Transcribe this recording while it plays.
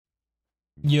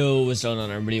Yo, what's going on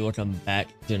everybody? Welcome back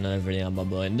to another video on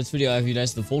Bubble. In this video I have you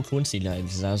guys the full Quincy guide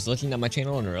because I was looking at my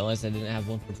channel and realized I didn't have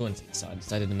one for Quincy, so I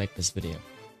decided to make this video.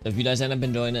 So if you guys end up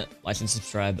enjoying it, like and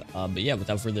subscribe. But yeah,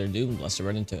 without further ado, let's get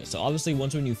right into it. So obviously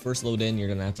when you first load in, you're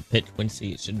gonna have to pick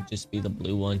Quincy. It should just be the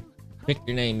blue one. Pick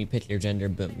your name, you pick your gender,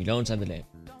 boom, you go inside the name.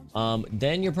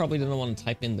 Then you're probably gonna want to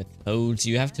type in the codes.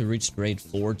 You have to reach grade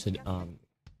 4 to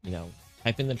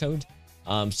type in the codes.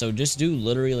 So just do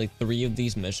literally like 3 of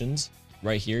these missions.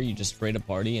 Right here, you just create a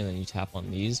party and then you tap on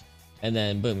these, and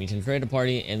then boom, you can create a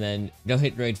party and then go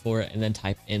hit grade 4 and then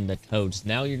type in the codes.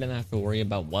 Now you're gonna have to worry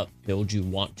about what build you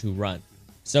want to run.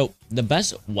 So the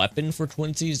best weapon for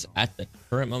Quincy's at the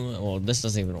current moment, well, this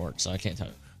doesn't even work, so I can't tell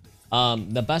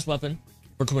you. The best weapon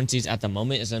for Quincy's at the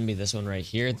moment is gonna be this one right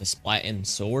here, the Splatin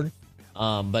Sword.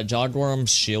 But Jawworm's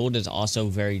Shield is also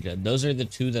very good. Those are the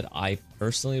 2 that I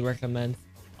personally recommend.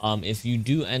 If you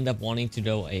do end up wanting to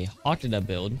go a Hakata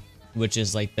build, which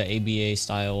is like the ABA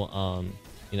style,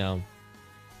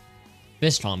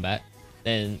 fist combat,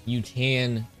 then you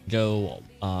can go,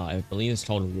 I believe it's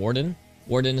called Warden.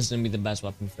 Warden is going to be the best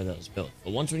weapon for those builds.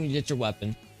 But once when you get your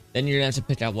weapon, then you're going to have to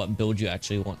pick out what build you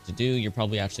actually want to do. You're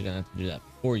probably actually going to have to do that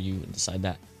before you decide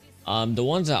that. The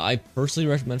ones that I personally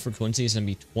recommend for Quincy is going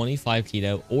to be 25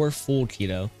 keto or full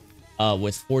keto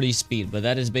with 40 speed. But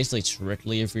that is basically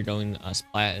strictly if you're going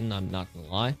Splatin, I'm not going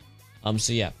to lie.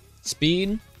 So yeah,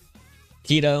 speed,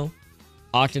 keto,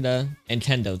 Hakata, and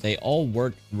kendo, they all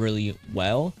work really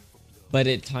well, but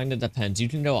it kind of depends. You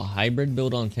can go a hybrid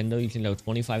build on kendo. You can go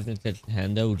 25 into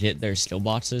kendo, get their skill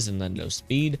boxes, and then go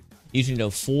speed. You can go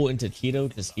full into keto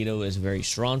because keto is very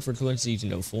strong for Quincy. You can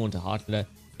go full into Hakata.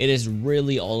 It is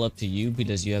really all up to you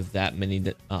because you have that many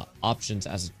options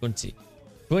as a Quincy.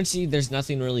 Quincy, there's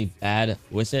nothing really bad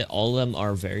with it. All of them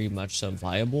are very much so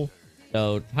viable.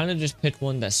 So kind of just pick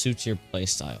one that suits your play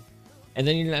style. And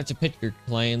then you're gonna have to pick your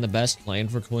clan. The best clan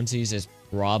for Quincy's is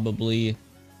probably,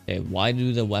 okay, why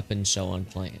do the weapons show on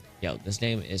clan? Yo, this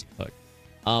name is put.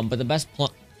 But the best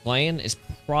clan is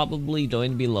probably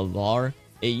going to be Lavar.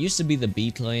 It used to be the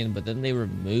B clan, but then they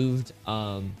removed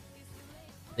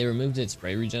its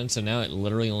spray regen, so now it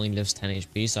literally only gives 10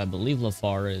 HP. So I believe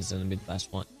Lavar is gonna be the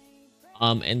best one.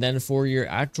 And then for your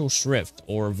actual Shrift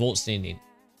or Volt standing,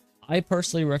 I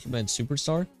personally recommend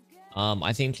Superstar.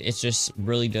 I think it's just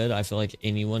really good. I feel like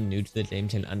anyone new to the game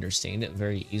can understand it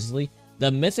very easily. The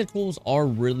mythicals are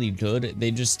really good. They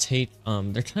just take,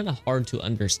 they're kind of hard to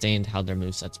understand how their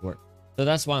movesets work. So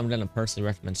that's why I'm going to personally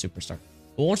recommend Superstar.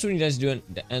 But once when you guys do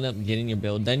end up getting your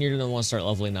build, then you're going to want to start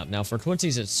leveling up. Now for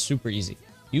Quincy's, it's super easy.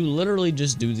 You literally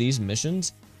just do these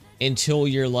missions until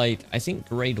you're like, I think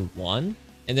grade 1.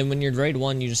 And then when you're grade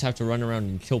 1, you just have to run around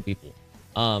and kill people.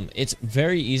 It's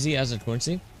very easy as a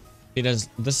Quincy, because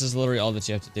this is literally all that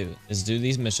you have to do is do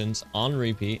these missions on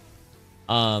repeat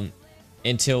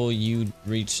until you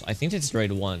reach, I think it's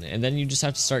grade 1, and then you just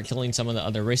have to start killing some of the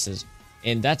other races.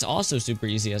 And that's also super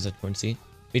easy as a Quincy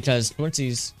because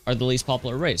Quincy's are the least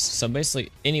popular race, so basically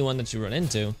anyone that you run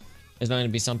into is going to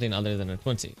be something other than a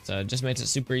Quincy. So it just makes it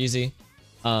super easy,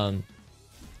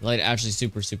 like actually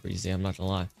super easy, I'm not gonna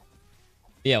lie.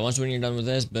 But yeah, once when you're done with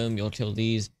this, boom, you'll kill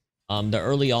these. The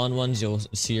early on ones, you'll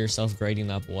see yourself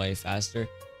grading up way faster.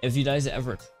 If you guys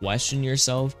ever question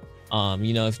yourself,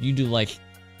 if you do like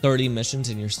 30 missions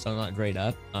and you're still not grade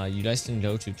up, you guys can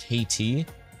go to KT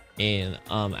and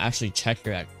actually check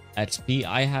your XP.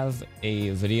 I have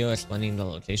a video explaining the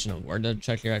location of where to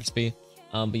check your XP.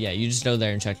 But yeah, you just go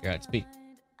there and check your XP.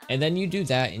 And then you do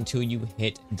that until you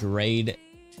hit grade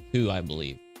 2, I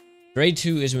believe. Grade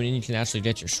 2 is when you can actually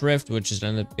get your Shrift, which is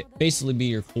going to basically be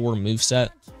your core moveset.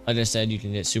 Like I said, you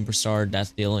can get Superstar,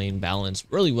 Death Dealing, Balance,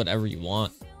 really whatever you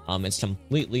want. It's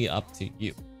completely up to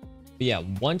you. But yeah,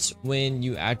 once when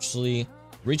you actually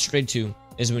reach grade 2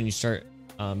 is when you start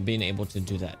being able to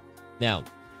do that. Now,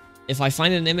 if I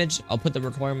find an image, I'll put the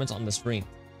requirements on the screen.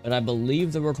 But I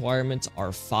believe the requirements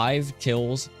are 5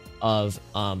 kills of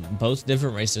both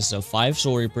different races. So 5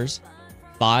 Soul Reapers,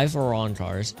 5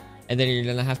 Orancars, and then you're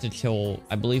gonna have to kill,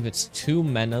 I believe it's 2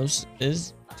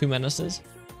 Menoses, 1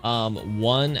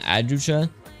 Adrucha,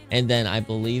 and then I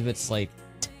believe it's like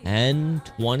 10,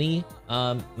 20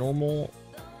 normal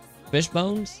fish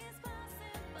bones.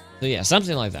 So yeah,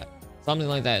 something like that. Something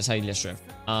like that is how you get Shrift.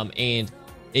 And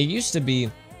it used to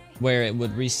be where it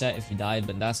would reset if you died,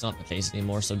 but that's not the case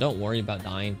anymore. So don't worry about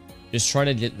dying. Just try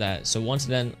to get that. So once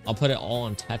then, I'll put it all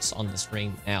on text on the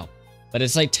screen now. But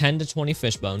it's like 10 to 20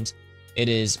 fish bones. It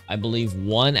is, I believe,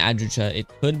 1 Adrucha. It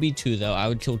could be 2 though. I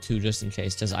would kill 2 just in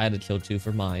case, because I had to kill 2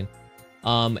 for mine.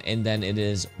 And then it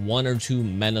is 1 or 2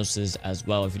 Menoses as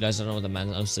well. If you guys don't know what the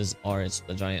Menoses are, it's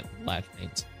the giant black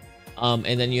things. And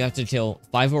then you have to kill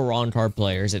 5 Orantar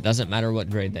players. It doesn't matter what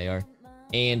grade they are.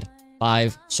 And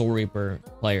 5 Soul Reaper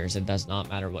players. It does not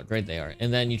matter what grade they are.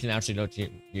 And then you can actually go to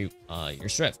your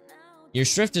Shrift. Your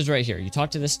Shrift is right here. You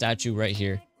talk to this statue right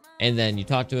here. And then you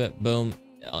talk to it. Boom.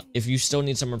 If you still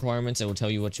need some requirements, it will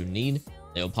tell you what you need.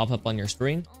 It will pop up on your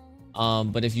screen.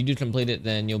 But if you do complete it,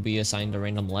 then you'll be assigned a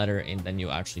random letter. And then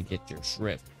you'll actually get your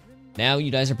Shrift. Now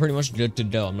you guys are pretty much good to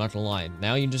go. I'm not gonna lie.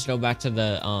 Now you just go back to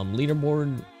the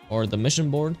leaderboard or the mission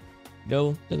board.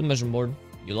 Go to the mission board.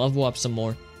 You level up some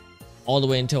more, all the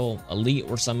way until elite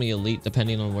or semi-elite,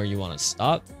 depending on where you want to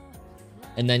stop.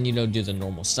 And then you do the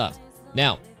normal stuff.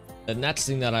 Now, the next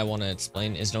thing that I want to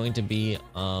explain is going to be,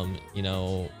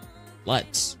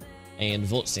 Let's and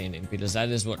Volt Standing, because that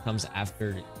is what comes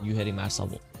after you hitting max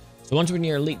level. So once when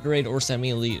you're elite grade or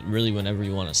semi-elite, really whenever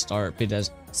you want to start,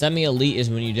 because semi-elite is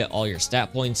when you get all your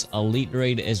stat points. Elite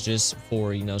grade is just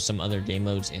for, some other game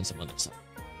modes and some other stuff.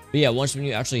 But yeah, once when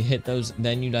you actually hit those,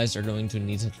 then you guys are going to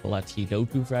need to collect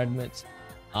Hidoku fragments.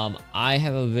 I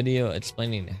have a video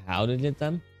explaining how to get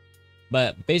them,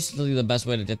 but basically the best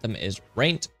way to get them is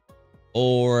ranked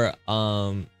or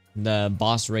the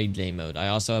boss raid game mode. I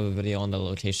also have a video on the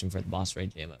location for the boss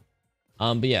raid game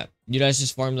mode. But yeah, you guys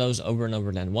just farm those over and over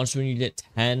again. Once when you get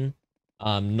 10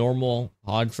 normal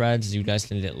hog frags, you guys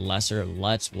can get lesser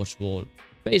Let's, which will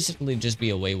basically just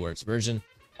be a way worse version.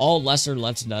 All lesser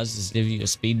Let's does is give you a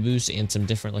speed boost and some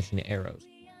different looking arrows.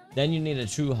 Then you need a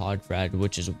true hog frag,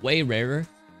 which is way rarer.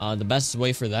 The best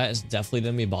way for that is definitely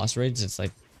gonna be boss raids. It's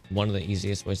like one of the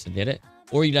easiest ways to get it.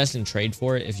 Or you guys can trade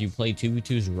for it. If you play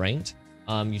 2v2s ranked,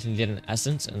 you can get an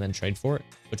essence and then trade for it,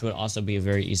 which would also be a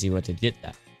very easy way to get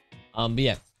that. But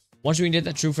yeah, once you get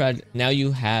that true frag, now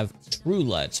you have true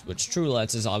Let's, which true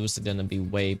Let's is obviously gonna be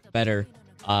way better.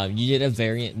 You get a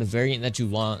variant. The variant that you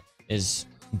want is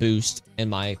boost, in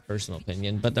my personal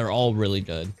opinion, but they're all really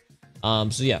good.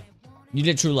 So yeah, you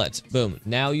did true Let's. Boom.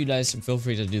 Now you guys feel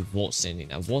free to do Volt Standing.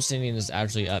 Now Volt Standing is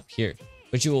actually up here,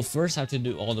 but you will first have to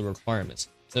do all the requirements.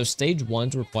 So stage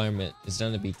 1's requirement is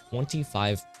going to be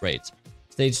 25 raids.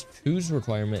 Stage 2's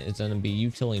requirement is going to be you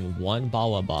killing 1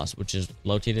 Bawa boss, which is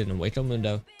located in Hueco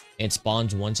Mundo and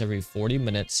spawns once every 40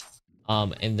 minutes.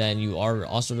 And then you are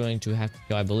also going to have to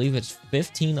kill, I believe it's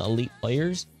 15 elite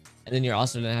players. And then you're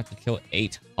also going to have to kill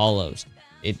 8 hollows.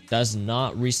 It does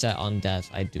not reset on death.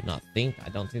 I don't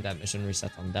think that mission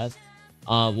resets on death.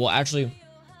 Well, actually,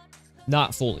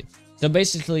 not fully. So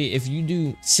basically, if you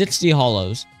do 60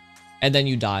 hollows and then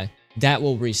you die, that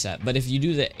will reset. But if you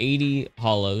do the 80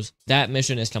 hollows, that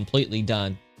mission is completely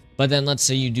done. But then let's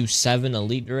say you do 7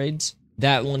 elite raids,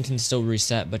 that one can still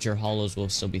reset, but your hollows will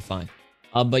still be fine.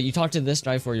 But you talk to this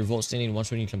guy for your Volt Standing.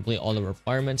 Once when you complete all the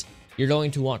requirements, you're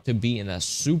going to want to be in a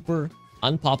super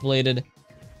unpopulated,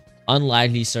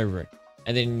 unlaggy server.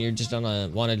 And then you're just gonna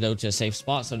want to go to a safe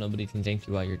spot so nobody can tank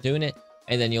you while you're doing it.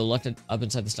 And then you'll look up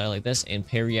inside the style like this and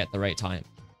parry at the right time.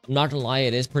 I'm not gonna lie,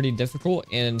 it is pretty difficult,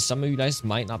 and some of you guys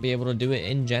might not be able to do it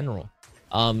in general.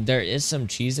 There is some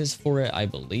cheeses for it, I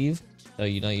believe. So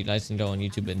you guys can go on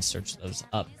YouTube and search those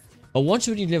up. But once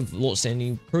you get Volt Standing,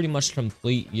 you pretty much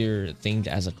complete your thing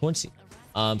as a QUINCY.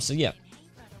 So yeah,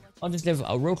 I'll just give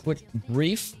a real quick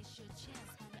brief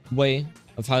way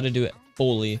of how to do it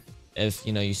fully if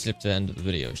you skip to the end of the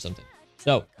video or something.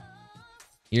 So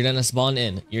you're gonna spawn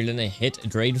in, you're gonna hit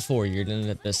grade 4, you're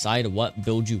gonna decide what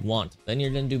build you want, then you're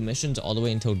gonna do missions all the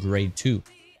way until grade 2.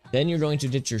 Then you're going to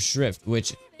get your Shrift,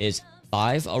 which is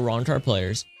 5 Orantar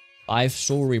players, 5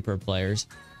 Soul Reaper players,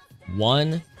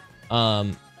 1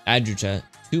 Adjucha,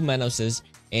 2 Menoses,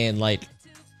 and like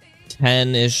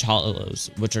 10-ish hollows,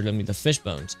 which are gonna be the fish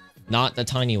bones, not the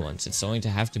tiny ones. It's going to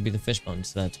have to be the fish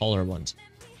bones, the taller ones.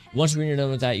 Once when you're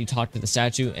done with that, you talk to the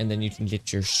statue, and then you can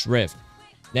get your Shrift.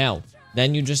 Now,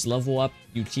 then you just level up,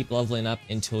 you keep leveling up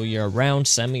until you're around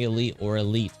semi-elite or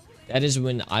elite. That is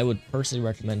when I would personally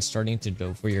recommend starting to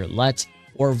go for your Let's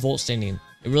or Volt Standing.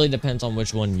 It really depends on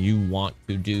which one you want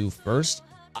to do first.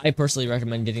 I personally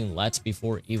recommend getting Let's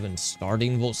before even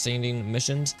starting Volt Standing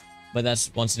missions, but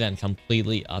that's once again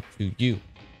completely up to you.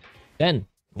 Then,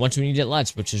 once when you get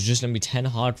Let's, which is just going to be 10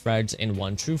 hog frags and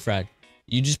 1 true frag,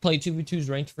 you just play 2v2s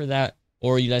ranked for that,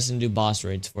 or you guys can do boss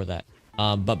raids for that.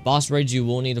 But boss raids, you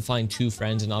will need to find 2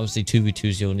 friends, and obviously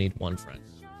 2v2s, you'll need 1 friend.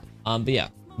 But yeah,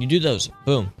 you do those.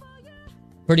 Boom.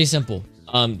 Pretty simple.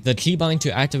 The keybind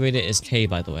to activate it is K,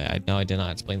 by the way. I know I did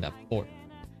not explain that before.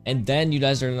 And then you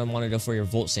guys are going to want to go for your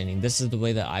Volt Standing. This is the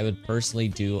way that I would personally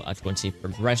do a QUINCY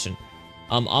progression.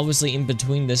 Obviously, in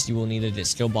between this, you will need to get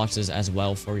skill boxes as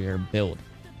well for your build.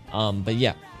 But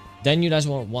yeah, then you guys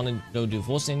want to go do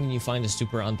Volt Standing. You find a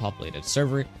super unpopulated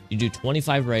server. You do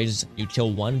 25 raids. You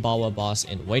kill 1 Bawa boss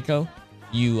in Hueco.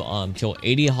 you kill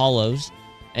 80 hollows,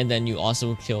 and then you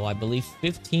also kill, I believe,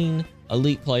 15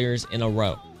 elite players in a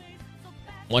row.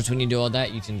 Once when you do all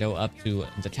that, you can go up to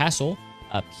the castle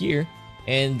up here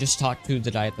and just talk to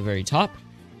the guy at the very top,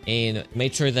 and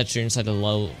make sure that you're inside a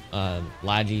low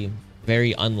laggy,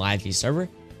 very unlaggy server,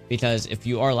 because if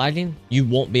you are lagging, you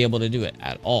won't be able to do it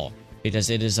at all, because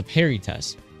it is a parry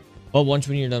test. But once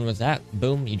when you're done with that,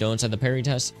 boom, you go inside the parry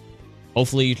test.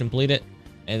 Hopefully you complete it,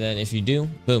 and then if you do,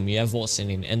 boom, you have vault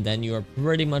standing, and then you are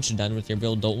pretty much done with your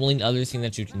build. The only other thing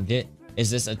that you can get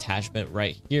is this attachment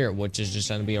right here, which is just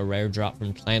going to be a rare drop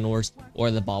from Clan Wars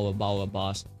or the Bawa Bawa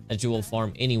boss that you will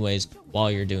farm anyways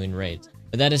while you're doing raids.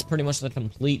 But that is pretty much the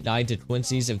complete guide to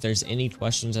Quincy's. If there's any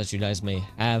questions that you guys may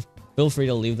have, feel free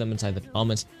to leave them inside the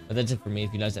comments. But that's it for me.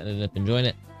 If you guys ended up enjoying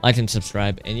it, like and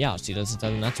subscribe, and yeah, I'll see you guys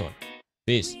inside the next one.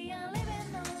 Peace.